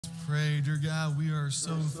pray. Dear God, we are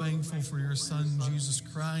so thankful for your Son, Jesus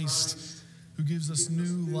Christ, who gives us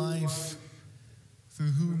new life,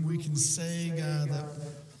 through whom we can say, God, that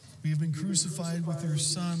we have been crucified with your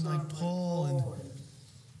Son like Paul, and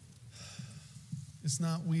it's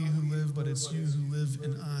not we who live, but it's you who live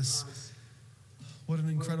in us. What an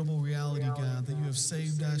incredible reality, God, that you have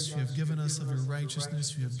saved us, you have given us of your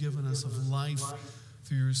righteousness, you have given us of life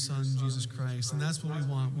through your Son, Jesus Christ. And that's what we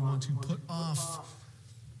want. We want to put off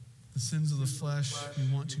the sins of the flesh.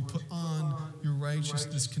 We want to put on your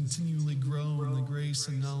righteousness, continually grow in the grace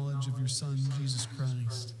and knowledge of your Son, Jesus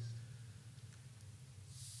Christ.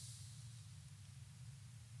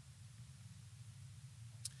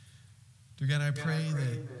 Dear God, I pray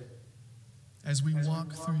that as we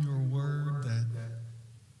walk through your word, that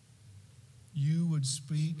you would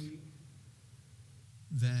speak,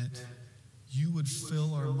 that you would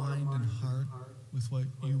fill our mind and heart with what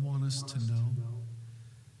you want us to know.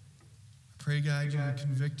 I pray, God, you would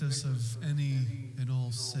convict us of any and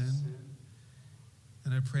all sin.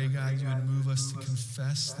 And I pray, God, you would move us to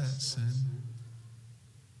confess that sin.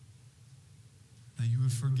 That you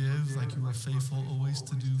would forgive like you are faithful always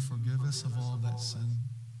to do. Forgive us of all that sin.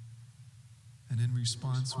 And in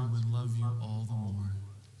response, we would love you all the more.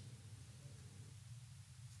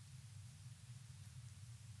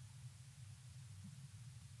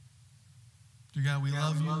 Dear God, we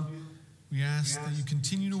love you. We ask that you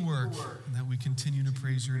continue to work and that we continue to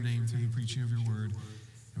praise your name through the preaching of your word.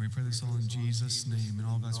 And we pray this all in Jesus' name. And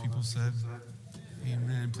all God's people said,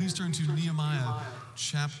 amen. Please turn to Nehemiah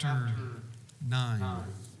chapter 9.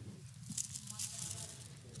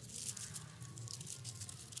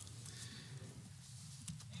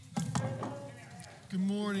 Good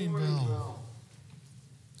morning, Bill.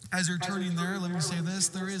 As you're turning there, let me say this.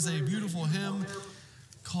 There is a beautiful hymn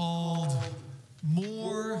called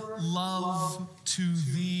More Love to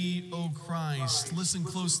Thee, O Christ. Listen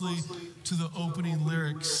closely to the opening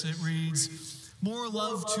lyrics. It reads, more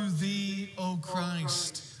love to Thee, O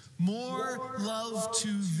Christ, more love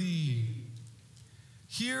to Thee.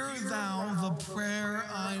 Hear Thou the prayer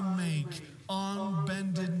I make on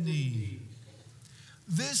bended knee.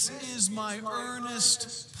 This is my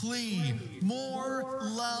earnest plea. More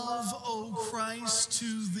love, O Christ,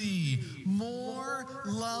 to Thee. More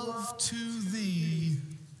love to Thee.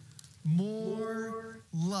 More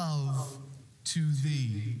love to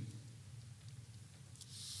Thee.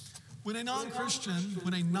 When a non-Christian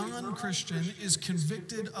is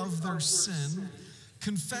convicted of their sin,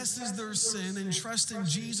 confesses their sin, and trusts in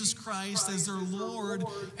Jesus Christ as their Lord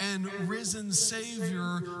and risen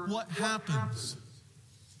Savior, what happens?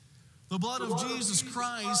 The blood of Jesus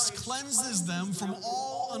Christ cleanses them from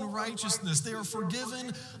all unrighteousness. They are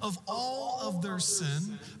forgiven of all of their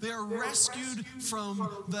sin. They are rescued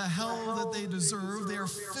from the hell that they deserve. They are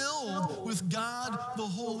filled with God, the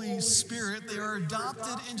Holy Spirit. They are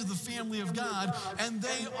adopted into the family of God, and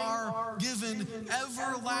they are given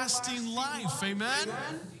everlasting life. Amen?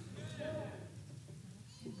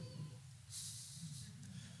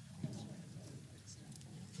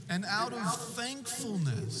 And out of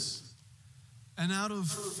thankfulness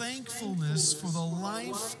for the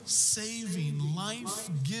life-saving,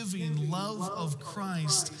 life-giving love of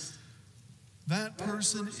Christ, that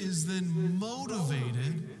person is then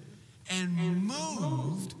motivated and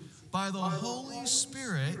moved by the Holy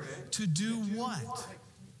Spirit to do what?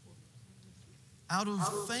 Out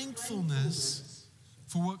of thankfulness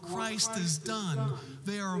for what Christ has done,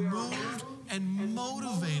 they are moved and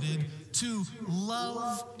motivated to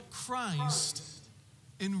love Christ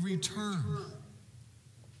in return.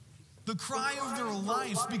 The cry of their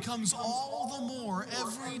life becomes all the more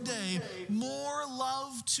every day, more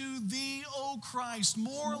love to Thee, O Christ,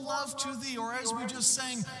 more love to Thee. Or as we just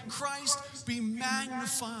sang, Christ be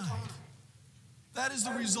magnified. That is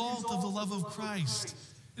the result of the love of Christ.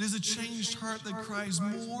 It is a changed heart that cries,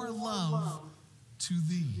 more love to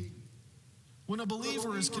Thee. When a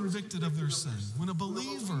believer is convicted of their sin, when a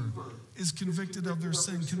believer is convicted of their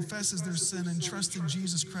sin, confesses their sin, and trusts in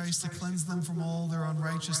Jesus Christ to cleanse them from all their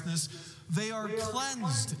unrighteousness, they are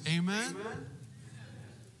cleansed. Amen?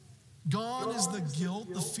 Gone is the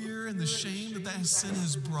guilt, the fear, and the shame that sin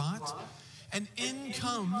has brought. And in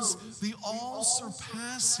comes the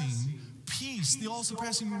all-surpassing peace, the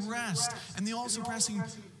all-surpassing rest, and the all-surpassing,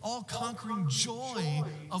 all-conquering joy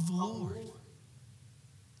of the Lord.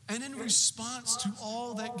 And in response to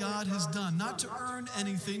all that God has done, not to earn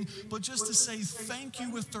anything, but just to say thank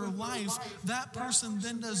you with their life, that person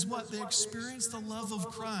then does what? They experience the love of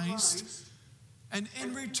Christ, and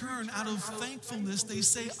in return, out of thankfulness, they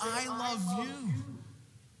say, I love you.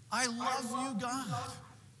 I love you, God.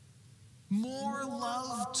 More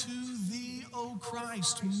love to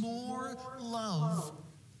Christ, more love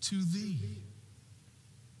to thee.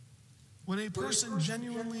 When a person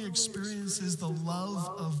genuinely experiences the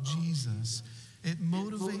love of Jesus, it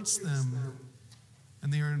motivates them,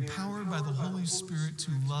 and they are empowered by the Holy Spirit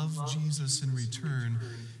to love Jesus in return.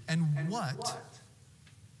 And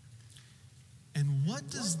what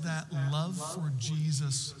does that love for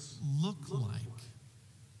Jesus look like?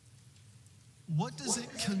 What does it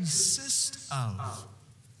consist of?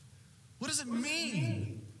 What does it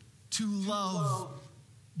mean to love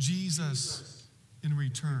Jesus in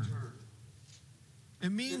return?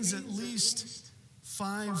 It means at least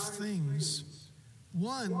 5 things.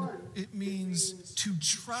 One, it means to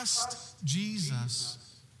trust Jesus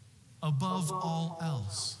above all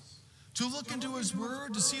else. To look into his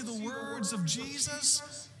word, to see the words of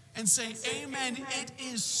Jesus and say, amen, it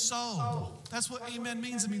is so. That's what amen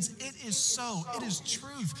means. It means it is so. It is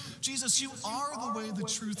truth. Jesus, you are the way, the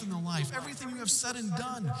truth, and the life. Everything you have said and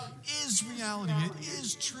done is reality. It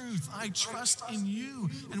is truth. I trust in you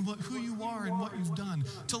and who you are and what you've done.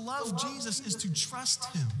 To love Jesus is to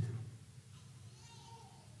trust him.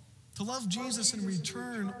 To love Jesus in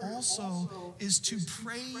return also is to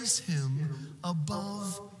praise him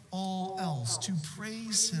above all else. To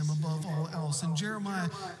praise him above all else. In Jeremiah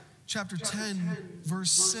chapter 10,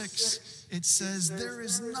 verse 6, it says, there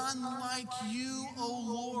is none like you, O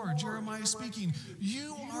Lord. Jeremiah speaking.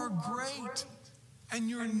 You are great, and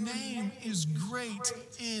your name is great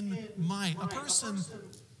in might. A person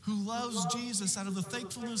who loves Jesus out of the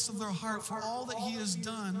thankfulness of their heart for all that he has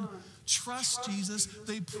done, trust Jesus,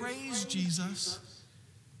 they praise Jesus,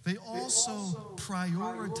 they also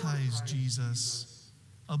prioritize Jesus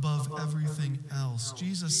above everything else.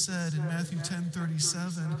 Jesus said in Matthew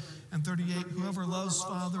 10:37 and 38, whoever loves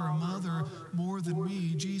father or mother more than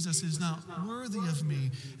me, Jesus, is not worthy of me.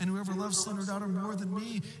 And whoever loves son or daughter more than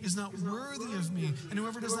me is not worthy of me. And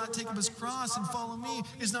whoever does not take up his cross and follow me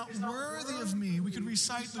is not worthy of me. We could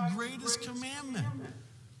recite the greatest commandment.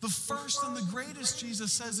 The first and the greatest,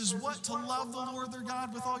 Jesus says, is what? To love the Lord their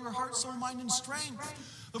God with all your heart, soul, mind, and strength.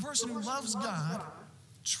 The person who loves God,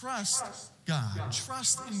 trusts God,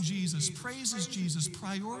 trusts in Jesus, praises Jesus,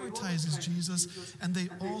 prioritizes Jesus, and they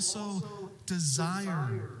also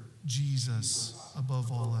desire Jesus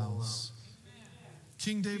above all else.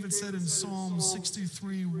 King David said in Psalm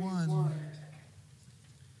 63:1,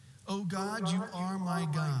 O God, you are my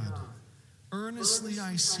God. Earnestly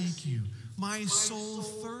I seek you. My soul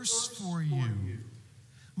thirsts for you.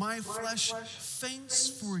 My flesh faints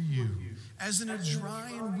for you, as in a dry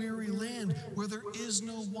and weary land where there is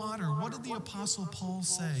no water. What did the Apostle Paul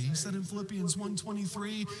say? He said in Philippians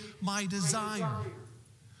 1:23, my desire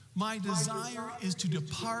is to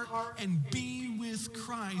depart and be with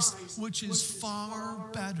Christ, which is far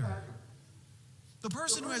better. The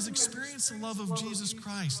person who has experienced the love of Jesus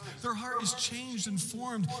Christ, their heart is changed and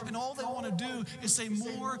formed, and all they want to do is say,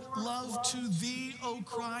 more love to thee, O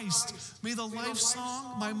Christ. May the life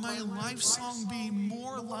song, my life song be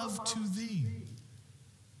more love to thee.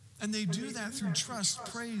 And they do that through trust,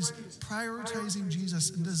 praise, prioritizing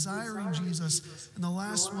Jesus, and desiring Jesus. And the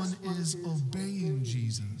last one is obeying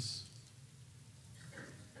Jesus.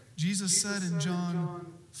 Jesus said in John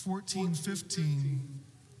 14:15,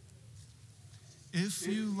 if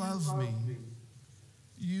you love me,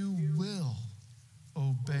 you will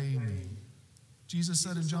obey me. Jesus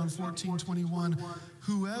said in John 14:21,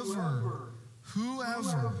 whoever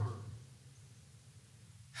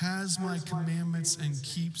has my commandments and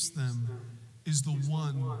keeps them is the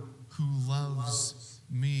one who loves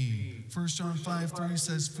me. 1 John 5:3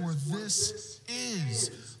 says, for this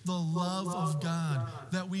is the love of God,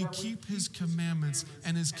 that we keep his commandments,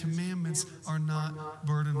 and his commandments are not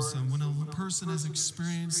burdensome. When a person has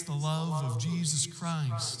experienced the love of Jesus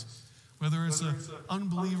Christ, whether it's an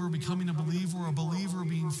unbeliever becoming a believer, or a believer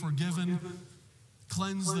being forgiven,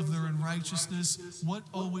 cleansed of their unrighteousness, what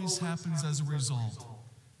always happens as a result?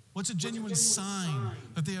 What's a genuine sign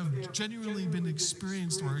that they have genuinely been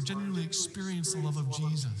experienced or genuinely experienced the love of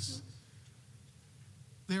Jesus?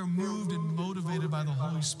 They are moved and motivated by the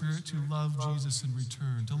Holy Spirit to love Jesus in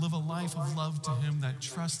return, to live a life of love to him that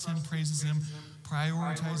trusts him, praises him,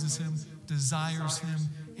 prioritizes him, desires him,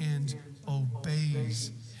 and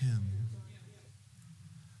obeys him.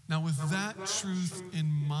 Now, with that truth in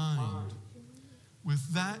mind,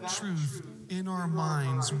 with that truth in our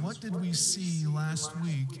minds, what did we see last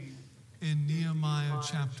week in Nehemiah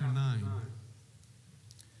chapter 9?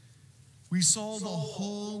 We saw the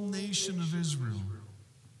whole nation of Israel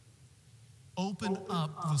open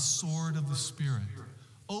up the sword of the Spirit,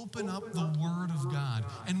 open up the Word of God.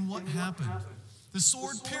 And what happened? The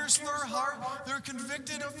sword pierced their heart. They're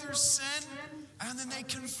convicted of their sin, And then they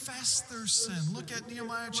confess their sin. Look at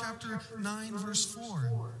Nehemiah chapter 9, verse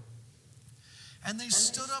 4. And they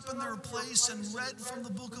stood up in their place and read from the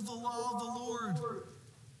book of the law of the Lord,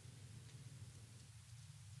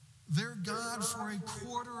 their God, for a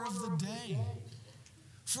quarter of the day.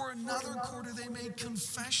 For another quarter they made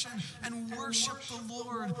confession and worshiped the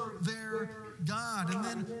Lord, their God. And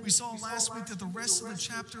then we saw last week that the rest of the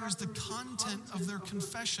chapter is the content of their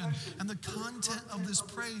confession and the content of this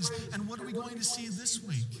praise. And what are we going to see this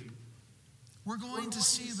week? We're going to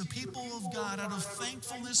see the people of God, out of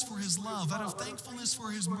thankfulness for his love, out of thankfulness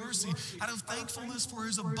for his mercy, out of thankfulness for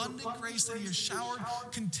his abundant grace that he has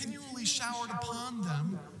continually showered upon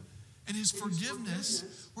them, and his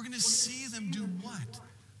forgiveness, we're going to see them do what?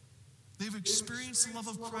 They've experienced the love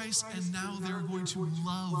of Christ, and now they're going to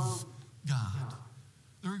love God.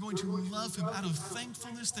 They're going to love him. Out of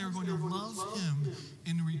thankfulness, they're going to love him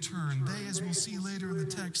in return. They, as we'll see later in the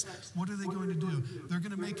text, what are they going to do? They're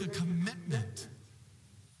going to make a commitment.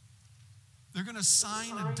 They're going to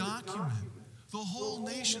sign a document. The whole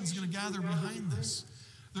nation's going to gather behind this.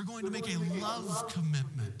 They're going to make a love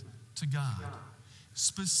commitment to God.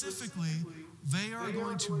 Specifically, they are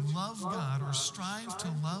going to love God or strive to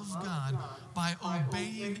love God by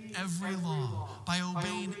obeying every law, by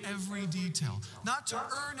obeying every detail. Not to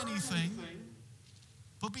earn anything,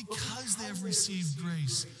 but because they have received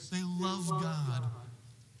grace, they love God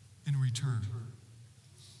in return.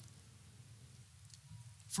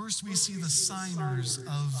 First, we see the signers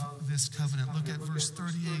of this covenant. Look at verse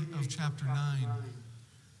 38 of chapter 9.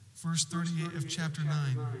 Verse 38 of chapter 9.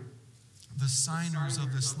 The signers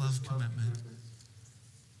of this love commitment.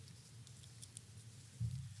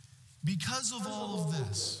 Because of all of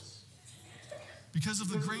this, because of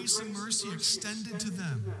the grace and mercy extended to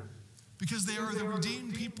them, because they are the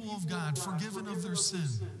redeemed people of God, forgiven of their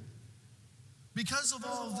sin, because of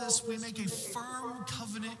all of this, we make a firm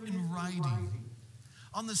covenant in writing.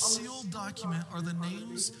 On the sealed document are the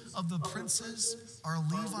names of the princes, our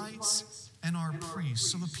Levites, and our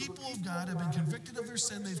priests. So the people of God have been convicted of their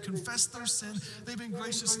sin. They've confessed their sin. They've been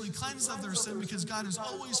graciously cleansed of their sin because God is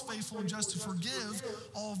always faithful and just to forgive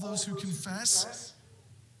all of those who confess.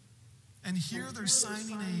 And here they're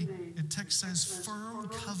signing the text says, firm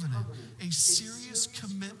covenant, a serious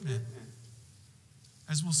commitment,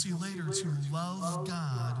 as we'll see later, to love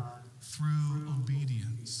God through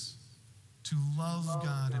obedience. To love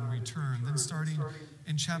God in return. Then starting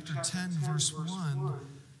in chapter 10, verse 1,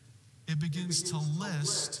 it begins to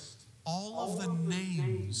list all of the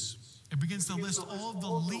names. It begins to list all of the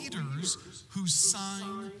leaders who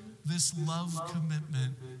sign this love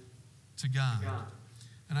commitment to God.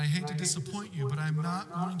 And I hate to disappoint you, but I'm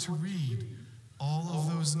not going to read all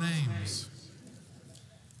of those names.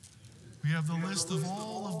 We have the list of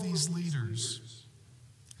all of these leaders.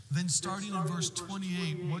 Then starting in verse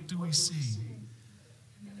 28, what do we see?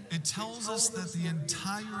 It tells us that the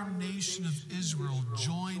entire nation of Israel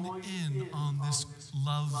joined in on this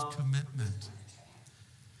love commitment.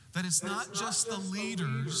 That it's not just the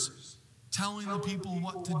leaders telling the people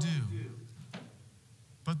what to do,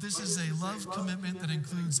 but this is a love commitment that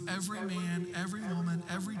includes every man, every woman,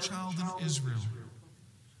 every child in Israel.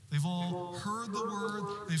 They've all heard the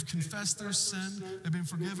word, they've confessed their sin, they've been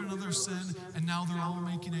forgiven of their sin, and now they're all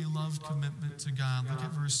making a love commitment to God. Look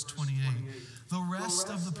at verse 28. The rest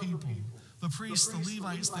of the people, the priests, the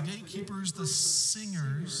Levites, the gatekeepers, the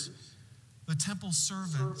singers, the temple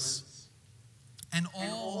servants, and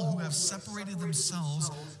all who have separated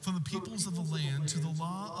themselves from the peoples of the land to the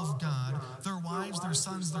law of God, their wives, their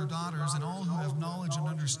sons, their daughters, and all who have knowledge and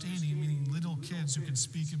understanding, meaning little kids who can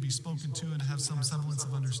speak and be spoken to and have some semblance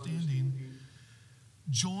of understanding,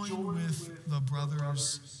 join with the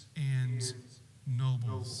brothers and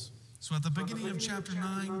nobles. So at the beginning of chapter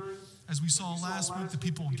 9, as we saw last week, the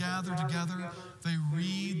people gather together. They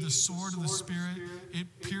read the sword of the Spirit. It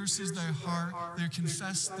pierces their heart. They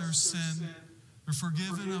confess their sin. They're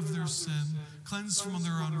forgiven of their sin, cleansed from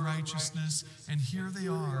their unrighteousness, and here they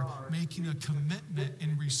are making a commitment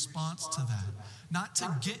in response to that. Not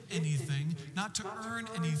to get anything, not to earn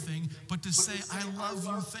anything, but to say, I love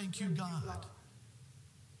you, thank you, God.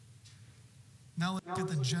 Now look at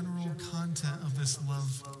the general content of this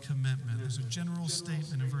love commitment. There's a general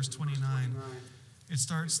statement in verse 29. It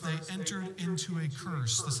starts, they entered into a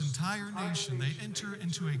curse. This entire nation, they enter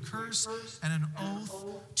into a curse and an oath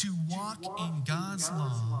to walk in God's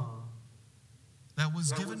law that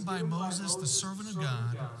was given by Moses, the servant of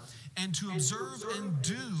God, and to observe and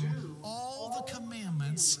do all the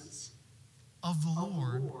commandments of the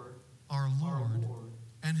Lord, our Lord,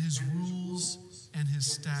 and his rules and his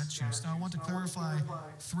statutes. Now I want to clarify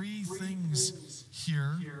three things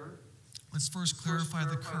here. Let's first clarify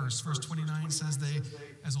the curse. Verse 29 says they,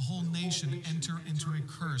 as a whole nation, enter into a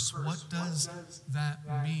curse. What does that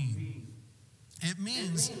mean? It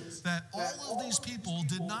means that all of these people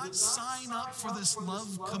did not sign up for this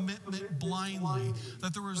love commitment blindly,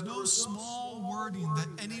 that there was no small wording that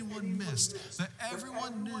anyone missed, that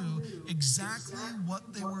everyone knew exactly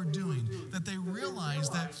what they were doing, that they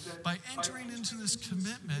realized that by entering into this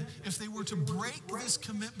commitment, if they were to break this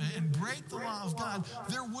commitment and break the law of God,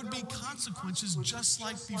 there would be consequences just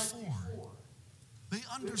like before. They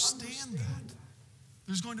understand that.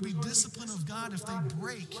 There's going to be discipline of God if they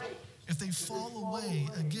break, if they fall away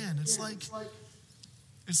again. It's like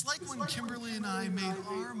when Kimberly and I made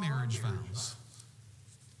our marriage vows.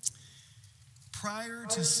 Prior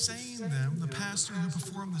to saying them, the pastor who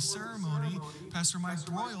performed the ceremony, Pastor Mike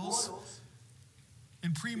Broyles,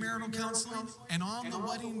 in premarital counseling and on the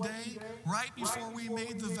wedding day, right before we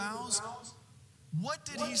made the vows, what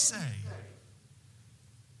did he say?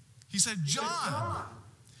 He said, John,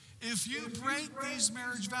 if you break these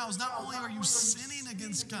marriage vows, not only are you sinning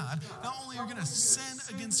against God, not only are you going to sin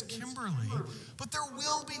against Kimberly, but there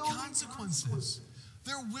will be consequences.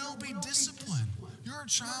 There will be discipline. You're a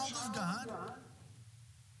child of God,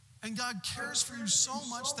 and God cares for you so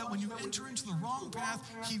much that when you enter into the wrong path,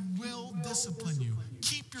 he will discipline you.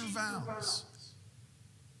 Keep your vows.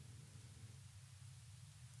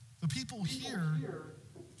 The people here,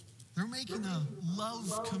 they're making a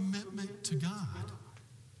love commitment to God.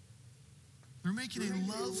 They're making a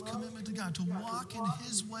love commitment to God, to walk in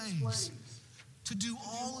his ways, to do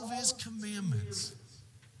all of his commandments.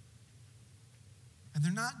 And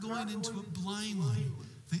they're not going into it blindly.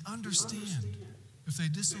 They understand if they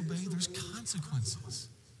disobey, there's consequences.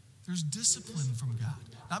 There's discipline from God.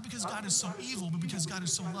 Not because God is so evil, but because God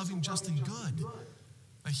is so loving, just, and good,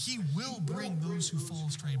 that he will bring those who fall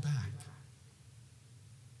astray back.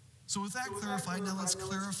 So with that clarified, now let's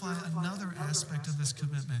clarify another aspect of this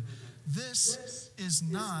commitment. This is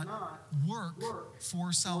not work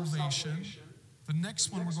for salvation. The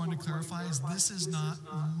next one we're going to clarify is this is not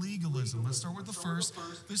legalism. Let's start with the first.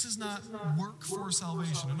 This is not work for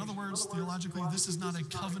salvation. In other words, theologically, this is not a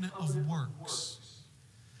covenant of works.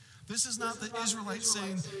 This is not the Israelites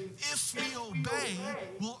saying, if we obey,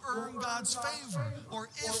 we'll earn God's favor. Or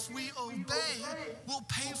if we obey, we'll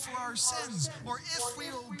pay for our sins. Or if we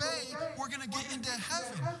obey, we're going to get into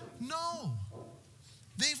heaven. No.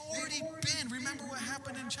 They've already been. Remember what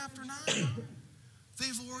happened in chapter 9.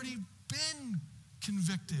 They've already been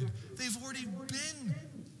convicted. They've already been,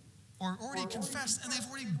 or already confessed, and they've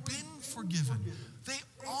already been forgiven. They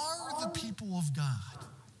are the people of God.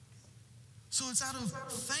 So it's out of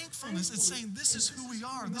thankfulness. It's saying, this is who we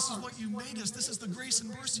are. This is what you made us. This is the grace and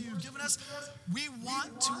mercy you've given us. We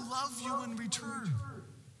want to love you in return.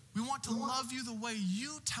 We want to love you the way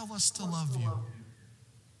you tell us to love you.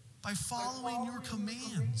 By following your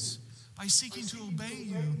commands. By seeking to obey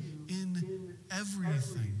you in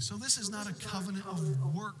everything. So this is not a covenant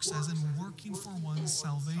of works, as in working for one's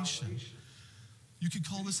salvation. You could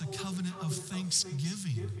call this a covenant of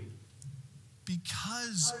thanksgiving.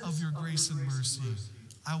 Because of your grace and mercy,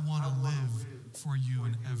 I want to live for you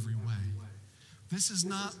in every way. This is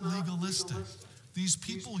not legalistic. These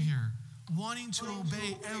people here, wanting to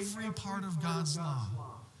obey every part of God's law,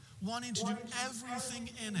 wanting to do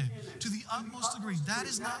everything in it to the utmost degree, that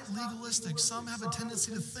is not legalistic. Some have a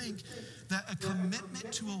tendency to think that a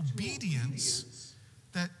commitment to obedience,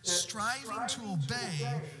 that striving to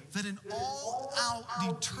obey, that an all-out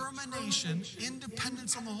determination,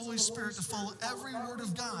 independence on the Holy Spirit to follow every word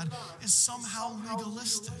of God is somehow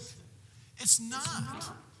legalistic. It's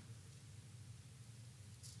not.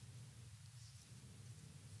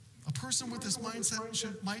 A person with this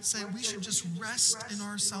mindset might say we should just rest in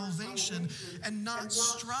our salvation and not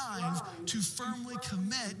strive to firmly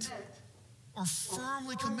commit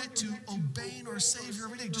to obeying our Savior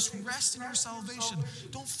every day. Just rest in your salvation.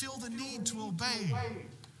 Don't feel the need to obey.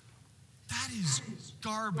 That is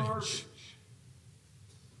garbage.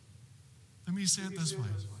 Let me say it this way.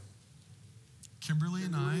 Kimberly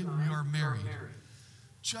and I, we are married.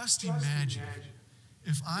 Just imagine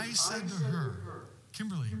if I said to her,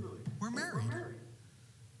 Kimberly, we're married.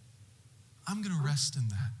 I'm going to rest in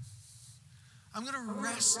that. I'm going to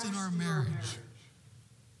rest in our marriage.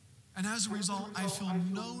 And as a result, I feel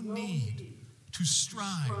no need to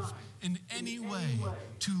strive in any way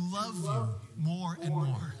to love you more and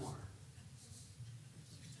more.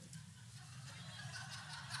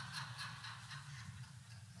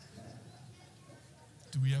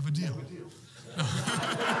 Do we have a deal? No.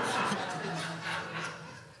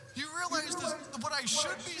 You realize this, what I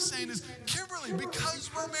should be saying is, Kimberly, because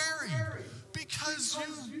we're married, Because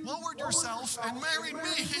you lowered yourself and married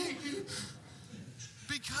me.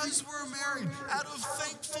 Because we're married, out of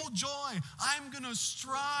thankful joy, I'm going to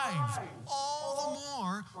strive all the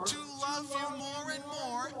more to love you more and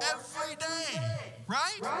more every day.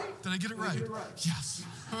 Right? Did I get it right? Yes.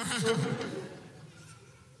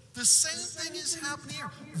 The same thing is happening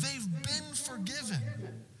here. They've been forgiven.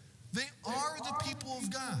 They are the people of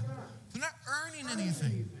God. They're not earning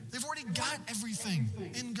anything. They've already got everything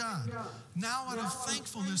in God. Now, out of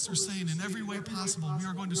thankfulness, they're saying, in every way possible, we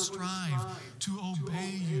are going to strive to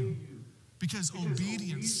obey you. Because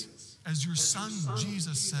obedience, as your son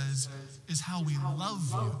Jesus says, is how we love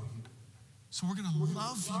you. So we're going to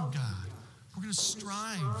love you, God. We're going to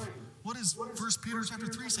strive. What does 1 Peter chapter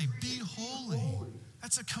 3 say? Be holy.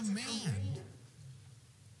 That's a command.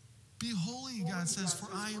 Be holy, God says, for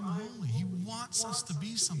I am holy. He wants us to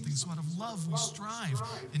be something. So out of love, we strive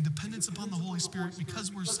in dependence upon the Holy Spirit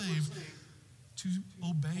because we're saved to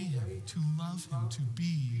obey him, to love him, to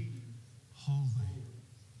be holy.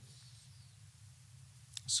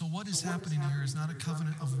 So what is happening here is not a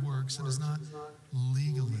covenant of works. It is not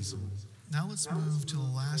legalism. Now let's move to the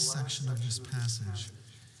last section of this passage.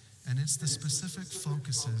 And it's the specific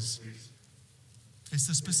focuses. It's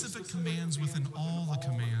the specific commands within all the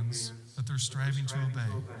commands that they're striving to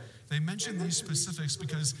obey. They mention these specifics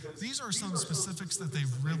because these are some specifics that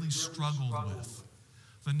they've really struggled with.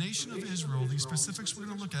 The nation of Israel, these specifics we're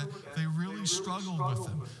going to look at, they really struggled with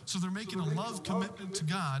them. So they're making a love commitment to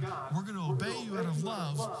God. We're going to obey you out of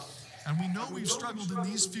love. And we know we've struggled in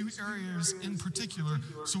these few areas in particular,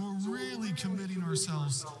 so we're really committing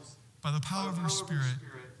ourselves by the power of our Spirit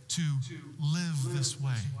to live this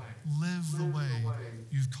way. Live the way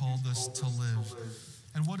you've called us to live.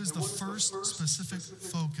 And what is the first specific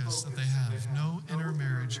focus that they have? No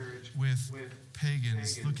intermarriage with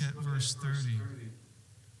pagans. Look at verse 30.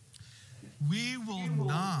 We will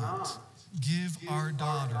not give our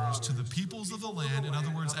daughters to the peoples of the land. In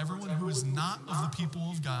other words, everyone who is not of the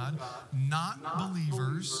people of God, not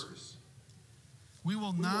believers. We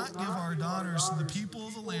will not give our daughters to the people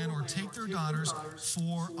of the land or take their daughters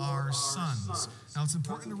for our sons. Now, it's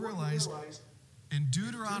important to realize in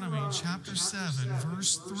Deuteronomy chapter 7,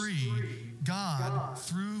 verse 3, God,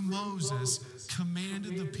 through Moses,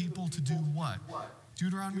 commanded the people to do what?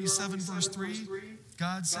 Deuteronomy 7, verse 3,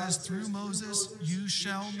 God says through Moses, you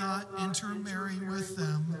shall not intermarry with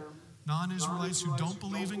them, non-Israelites who don't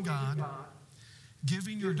believe in God,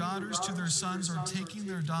 giving your daughters to their sons or taking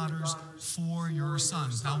their daughters for your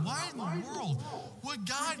sons. Now, why in the world would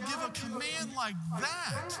God give a command like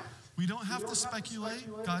that? We don't have to speculate.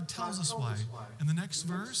 God tells us why. In the next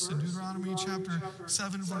verse, in Deuteronomy chapter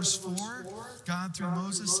 7, verse 4, God through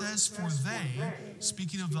Moses says, for they,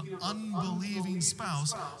 speaking of the unbelieving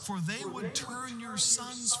spouse, for they would turn your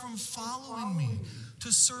sons from following me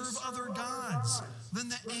to serve other gods. Then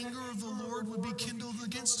the anger of the Lord would be kindled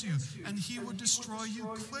against you, and he would destroy you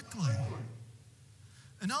quickly.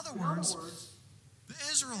 In other words, the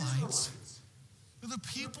Israelites, the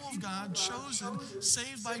people of God, chosen,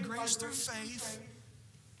 saved by grace through faith,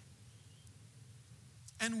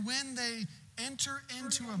 and when they enter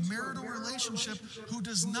into a marital relationship who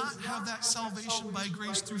does not have that salvation by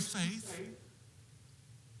grace through faith,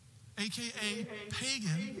 aka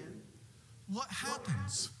pagan, what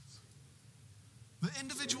happens? The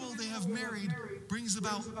individual they have married brings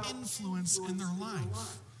about influence in their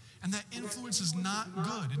life. And that influence is not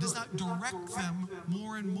good. It does not direct them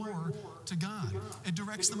more and more to God. It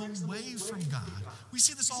directs them away from God. We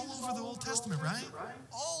see this all over the Old Testament, right?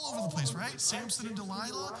 All over the place, right? Samson and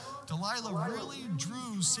Delilah. Delilah really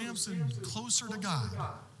drew Samson closer to God.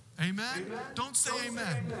 Amen? Don't say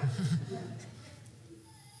amen.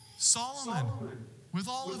 Solomon, with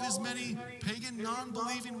all of his many pagan,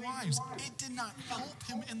 non-believing wives, it did not help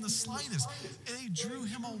him in the slightest. It drew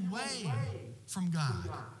him away from God.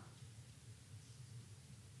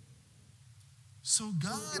 So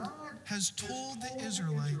God has told the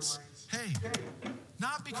Israelites, hey,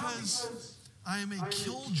 not because I am a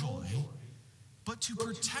killjoy, but to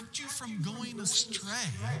protect you from going astray,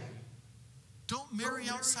 don't marry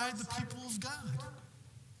outside the people of God.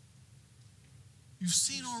 You've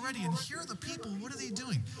seen already, and here are the people, what are they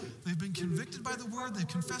doing? They've been convicted by the word, they've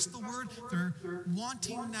confessed the word, they're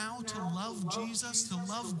wanting now to love Jesus, to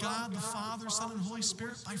love God, the Father, Son, and Holy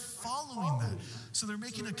Spirit by following that. So they're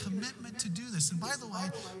making a commitment to do this. And by the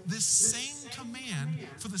way, this same command,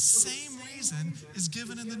 for the same reason, is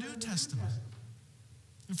given in the New Testament.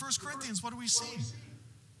 In 1 Corinthians, what do we see?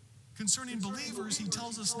 Concerning believers, he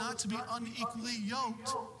tells us not to be unequally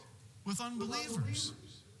yoked with unbelievers.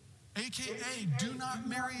 AKA, do not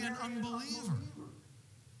marry an unbeliever.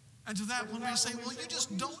 And to that one may say, well, you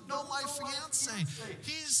just don't know my fiance.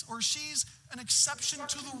 He's or she's an exception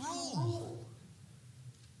to the rule.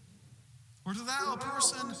 Or to that, a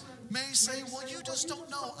person may say, well, you just don't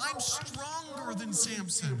know. I'm stronger than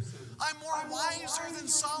Samson. I'm more wiser than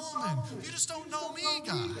Solomon. You just don't know me,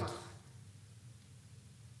 God.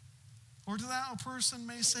 Or to that, a person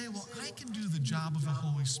may say, well, I can do the job of the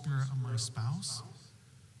Holy Spirit on my spouse.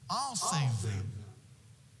 I'll save them.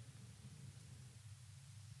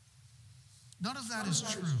 None of that is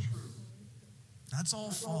true. That's all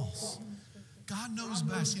false. God knows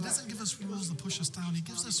best. He doesn't give us rules to push us down. He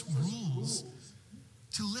gives us rules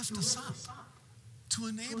to lift us up, to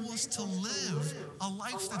enable us to live a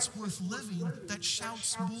life that's worth living, that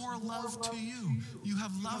shouts more love to you. You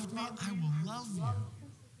have loved me, I will love you.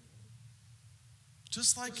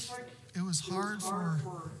 Just like it was hard for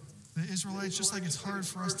the Israelites, just like it's hard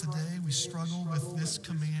for us today, we struggle with this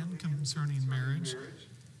command concerning marriage.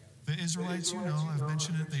 The Israelites, you know, I've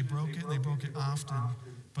mentioned it, they broke it often.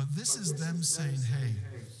 But this is them saying, hey,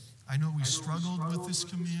 I know we struggled with this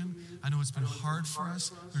command. I know it's been hard for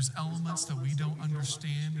us. There's elements that we don't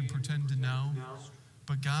understand and pretend to know.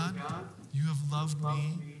 But God, you have loved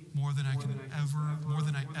me more than I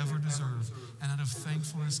ever deserve. And out of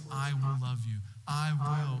thankfulness, I will love you. I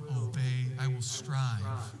will obey. I will strive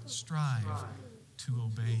to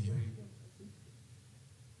obey you.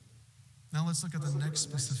 Now let's look at the next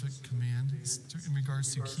specific command in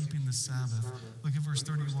regards to keeping the Sabbath. Look at verse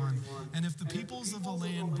 31. And if the peoples of the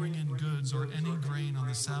land bring in goods or any grain on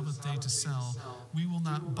the Sabbath day to sell, we will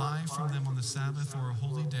not buy from them on the Sabbath or a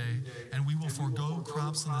holy day, and we will forego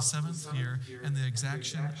crops in the seventh year and the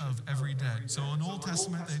exaction of every debt. So in Old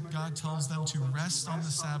Testament, God tells them to rest on the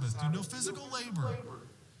Sabbath, do no physical labor.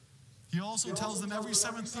 He also tells them every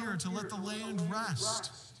seventh year to let the land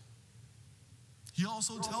rest. He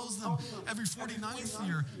also tells them every 49th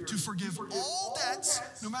year to forgive all debts,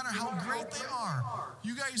 no matter how great they are.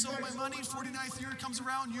 You guys owe my money, 49th year comes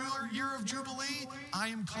around, your year of Jubilee, I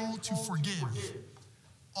am called to forgive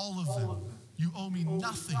all of them. You owe me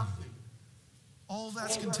nothing. All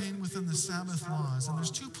that's contained within the Sabbath laws. And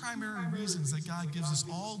there's two primary reasons that God gives us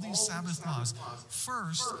all these Sabbath laws.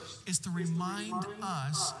 First is to remind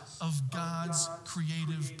us of God's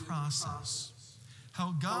creative process.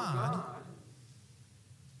 How God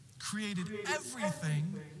created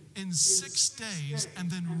everything in 6 days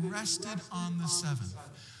and then rested on the seventh.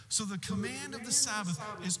 So the command of the Sabbath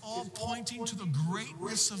is all pointing to the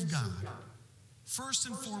greatness of God, first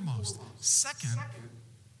and foremost. Second,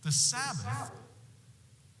 the Sabbath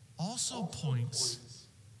also points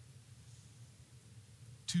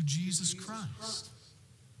to Jesus Christ.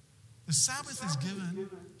 The Sabbath is given,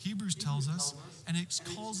 Hebrews tells us, and it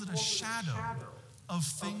calls it a shadow of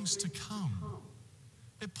things to come.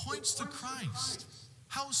 It points to Christ.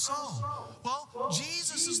 How so? Well,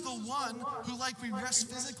 Jesus is the one who, like we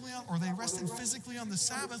rest physically on, or they rested physically on the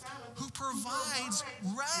Sabbath, who provides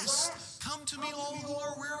rest. Come to me, all who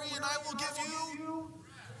are weary, and I will give you.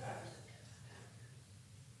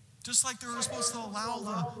 Just like they were supposed to allow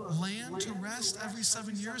the land to rest every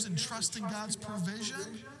 7 years and trust in God's provision,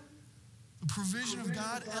 the provision of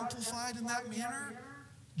God amplified in that manner.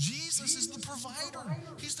 Jesus is the provider.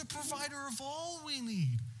 He's the provider of all we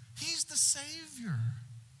need. He's the Savior.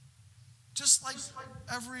 Just like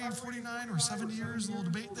every 49 or 70 years, a little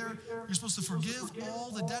debate there, you're supposed to forgive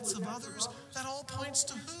all the debts of others. That all points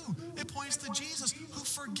to who? It points to Jesus, who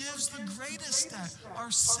forgives the greatest debt, our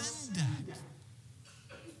sin debt.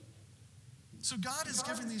 So God is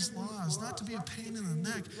giving these laws not to be a pain in the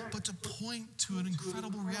neck, but to point to an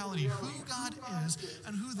incredible reality, who God is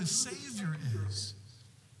and who the Savior is.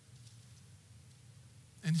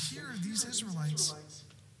 And here, these Israelites,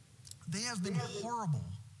 they have been horrible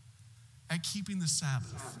at keeping the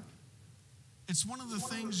Sabbath. It's one of the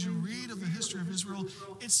things you read of the history of Israel.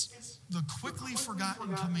 It's the quickly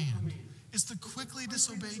forgotten command. It's the quickly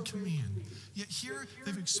disobeyed command. Yet here,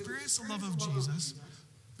 they've experienced the love of Jesus.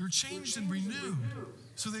 They're changed and renewed.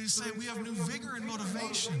 So they say, we have new vigor and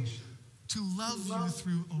motivation to love you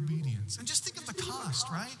through obedience. And just think of the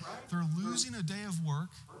cost, right? They're losing a day of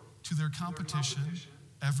work to their competition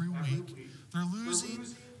every week. They're losing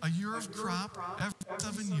a year of crop every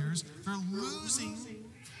 7 years. They're losing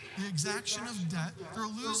the exaction of debt. They're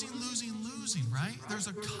losing, right? There's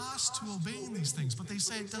a cost to obeying these things, but they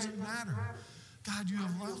say it doesn't matter. God, you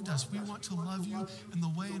have loved us. We want to love you in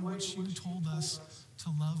the way in which you told us to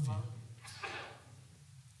love you.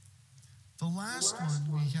 The last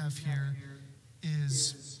one we have here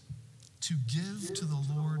is to give to the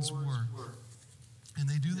Lord's work. And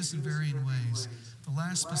they do this in varying ways. The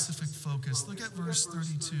last specific focus, look at verse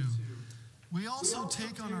 32. We also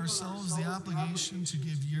take on ourselves the obligation to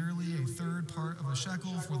give yearly a third part of a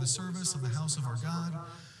shekel for the service of the house of our God,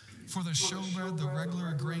 for the showbread, the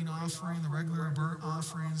regular grain offering, the regular burnt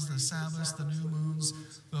offerings, the Sabbaths, the new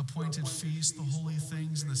moons, the appointed feasts, the holy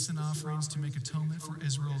things, and the sin offerings to make atonement for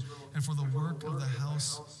Israel and for the work of the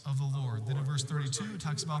house of the Lord. Then in verse 32, it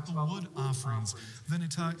talks about the wood offerings. Then in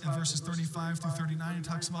verses 35 through 39, it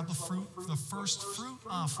talks about the first fruit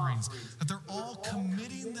offerings, that they're all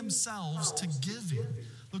committing themselves to giving.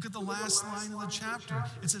 Look at the last line of the chapter.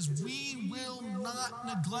 It says, we will not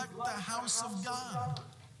neglect the house of God.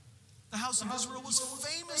 The house of Israel was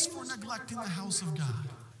famous for neglecting the house of God.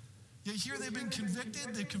 Yet here they've been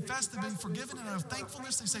convicted, they've confessed, they've been forgiven, and out of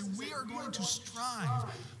thankfulness they say, we are going to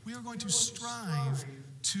strive. We are going to strive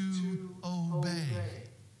to obey.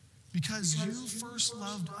 Because you first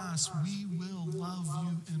loved us, we will love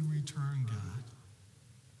you in return, God.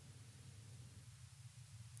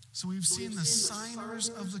 So we've seen the signers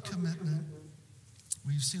of the commitment.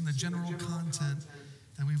 We've seen the general content.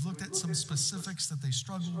 And we've looked at some specifics that they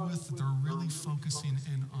struggle with, that they're really focusing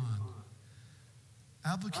in on.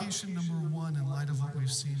 Application number one, in light of what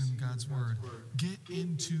we've seen in God's word, get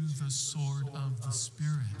into the sword of the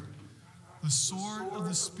Spirit. The sword of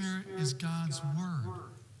the Spirit is God's word.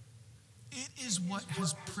 It is what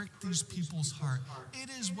has pricked these people's heart. It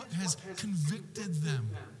is what has convicted them.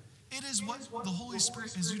 It is what the Holy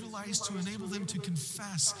Spirit has utilized to enable them to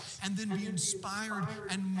confess and then be inspired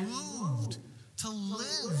and moved to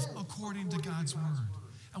live according to God's word.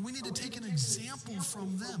 And we need to take an example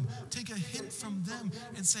from them, take a hint from them,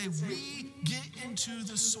 and say, we get into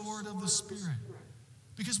the sword of the Spirit.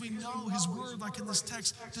 Because we know his word, like in this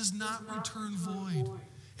text, does not return void.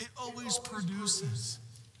 It always produces.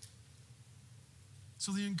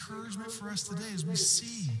 So the encouragement for us today, as we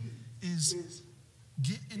see, is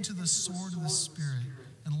get into the sword of the Spirit.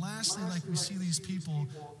 And lastly, like we see these people,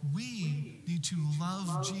 we need to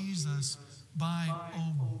love Jesus by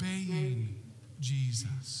obeying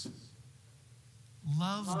Jesus.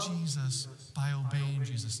 Love Jesus by obeying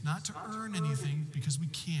Jesus. Not to earn anything, because we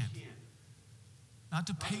can't. Not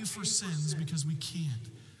to pay for sins, because we can't.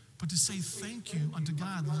 But to say thank you unto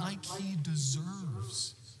God like he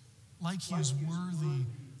deserves. Like he is worthy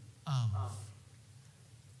of.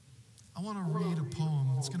 I want to read a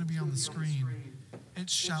poem. It's going to be on the screen. It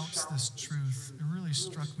shouts this truth. It really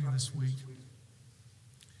struck me this week.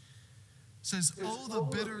 It says, oh, the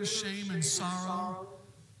bitter shame and sorrow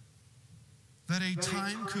that a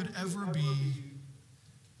time could ever be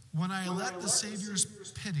when I let the Savior's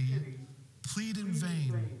pity plead in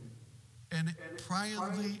vain and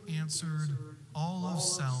privately answered all of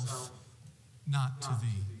self, not to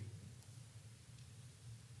thee.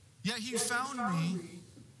 Yet he found me,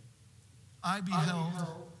 I beheld,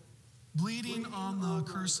 bleeding on the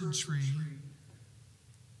accursed tree,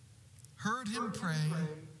 heard him pray,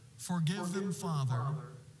 forgive them, Father,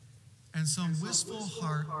 and some wistful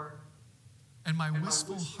heart, and my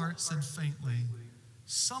wistful heart said faintly,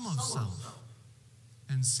 some of self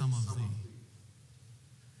and some of thee.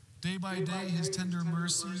 Day by day, his tender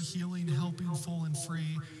mercy, healing, helping, full and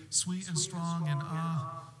free, sweet and strong, and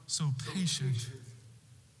so patient,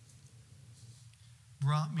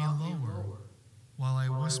 brought me lower, while I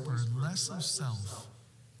whispered less of self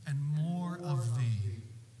and more of thee.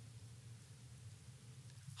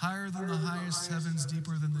 Higher than the highest heavens,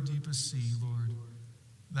 deeper than the deepest sea, Lord,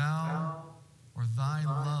 thou or thy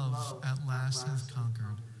love at last hath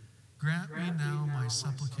conquered. Grant me now my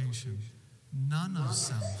supplication, none of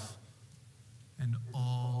self and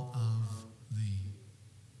all of thee.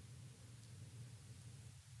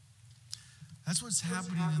 That's what's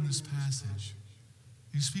happening in this passage.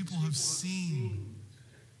 These people have seen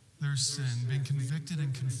their sin, been convicted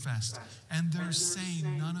and confessed, and they're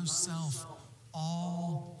saying none of self,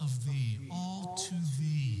 all of thee, all to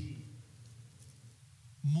thee.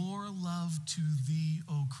 More love to thee,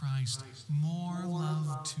 O Christ, more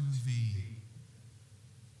love to thee.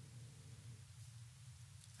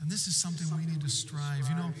 And this is something we need to strive.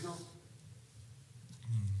 You know,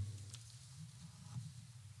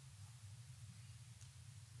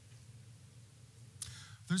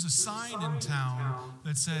 there's a sign in town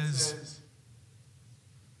that says,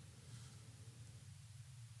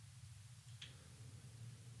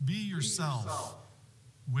 be yourself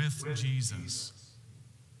with Jesus.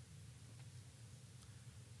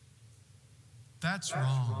 That's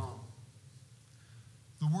wrong.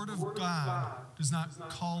 The Word of God does not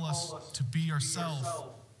call us to be ourselves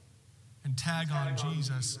and tag on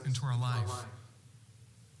Jesus into our life.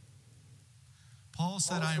 Paul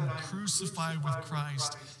said, I am crucified with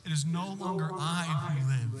Christ. It is no longer I who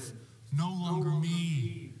live, no longer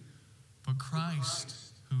me, but Christ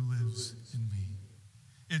who lives in me.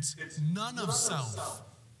 It's none of self.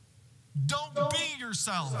 Don't be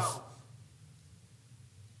yourself.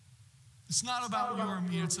 It's not about you or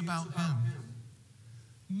me, it's about him.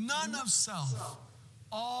 None of self,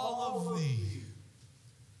 all of thee.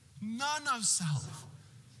 None of self,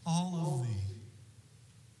 all of thee.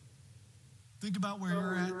 Think about where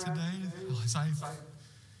you're at today. As I'm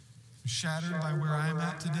shattered by where I'm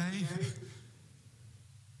at today.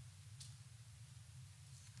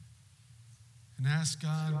 And ask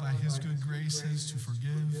God by his good graces to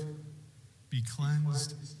forgive, be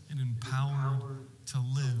cleansed, and empowered to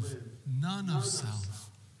live none of self,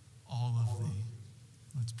 all of thee.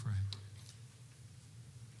 Let's pray.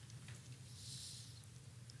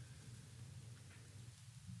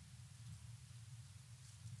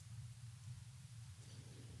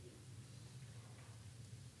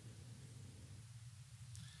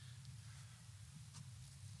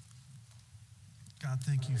 God,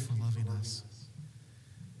 thank you for loving us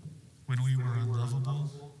when we were unlovable,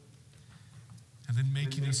 and then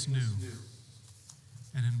making us new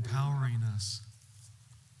and empowering us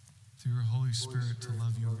through your Holy Spirit to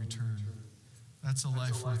love you in return. That's a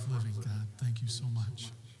life worth living, God. Thank you so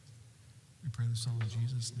much. We pray this all in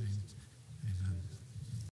Jesus' name. Amen.